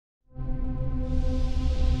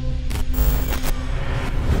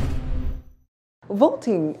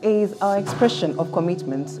Voting is our expression of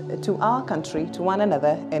commitment to our country, to one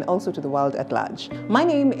another, and also to the world at large. My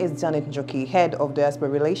name is Janet Njoki, Head of Diaspora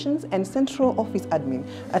Relations and Central Office Admin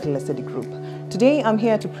at Lesedi Group. Today, I'm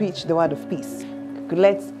here to preach the word of peace.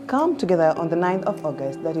 Let's come together on the 9th of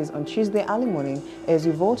August, that is on Tuesday early morning, as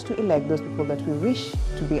we vote to elect those people that we wish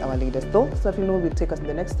to be our leaders, those that we know will take us to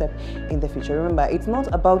the next step in the future. Remember, it's not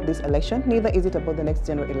about this election, neither is it about the next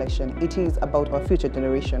general election. It is about our future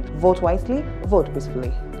generation. Vote wisely, vote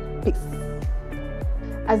peacefully. Peace.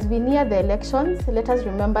 As we near the elections, let us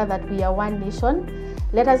remember that we are one nation.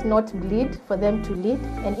 Let us not bleed for them to lead.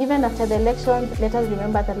 And even after the elections, let us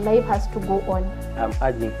remember that life has to go on. I'm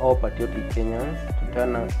urging all patriotic Kenyans to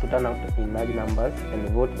turn out in large numbers and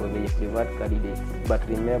vote for the preferred candidates. But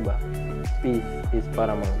remember, peace is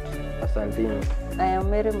paramount. Asanteni. I am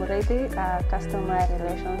Mary Muredi, a Customer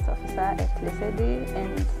Relations Officer at Lesedi,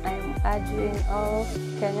 and I am urging all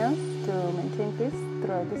Kenyans to maintain peace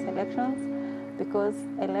throughout these elections, because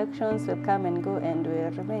elections will come and go and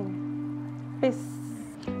will remain. Peace.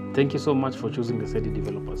 Thank you so much for choosing the Lesedi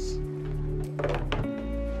developers.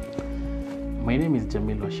 My name is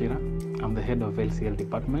Jamil Washira. I'm the head of LCL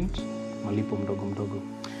department, Malipo Mdogo Mdogo.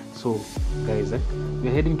 So, guys,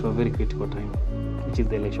 we're heading to a very critical time, which is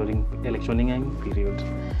the electioning period.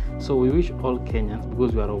 So we wish all Kenyans,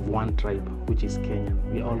 because we are of one tribe, which is Kenyan.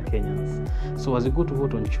 We are all Kenyans. So as you go to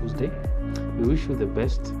vote on Tuesday, we wish you the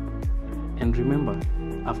best. And remember,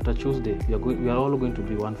 after Tuesday, we are all going to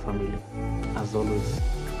be one family. As always,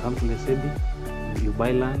 come to Lesedi, you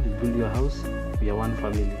buy land, you build your house, we are one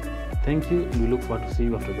family. Thank you, and we look forward to see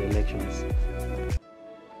you after the elections.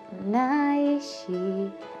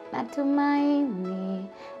 Naishi, natumaini,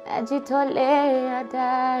 najitolea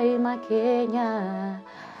daima Kenya.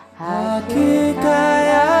 Hakika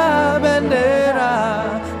ya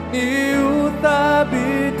bendera ni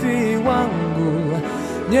uthabiti wangu,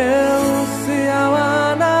 nyeusi ya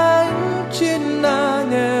wananchi na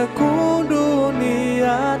nyekundu ni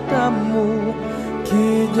ya damu,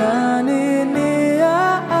 kijani ni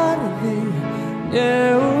ya ardhi,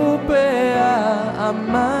 nyeupe ya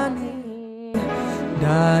amani.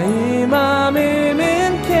 Daima mimi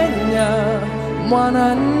Mkenya,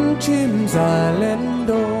 mwananchi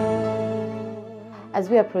mzalendo. As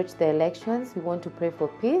we approach the elections, we want to pray for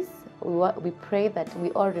peace. We pray that we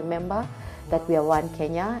all remember that we are one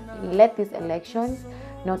Kenya. Let these elections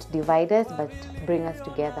not divide us, but bring us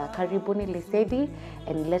together. Karibuni Lesedi,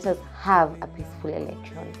 and let us have a peaceful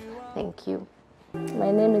election. Thank you.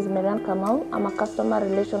 My name is Miriam Kamau. I'm a Customer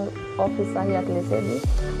Relations Officer here at Lesedi.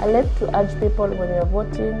 I like to urge people when you're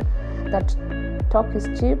voting that talk is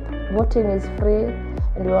cheap, voting is free,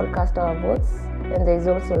 and we all cast our votes. And there is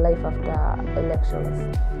also life after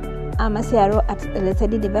elections. I'm a CRO at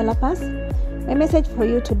Lesedi Developers. My message for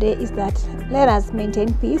you today is that let us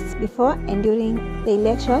maintain peace before and during the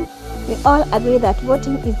election. We all agree that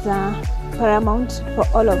voting is paramount for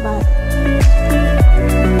all of us.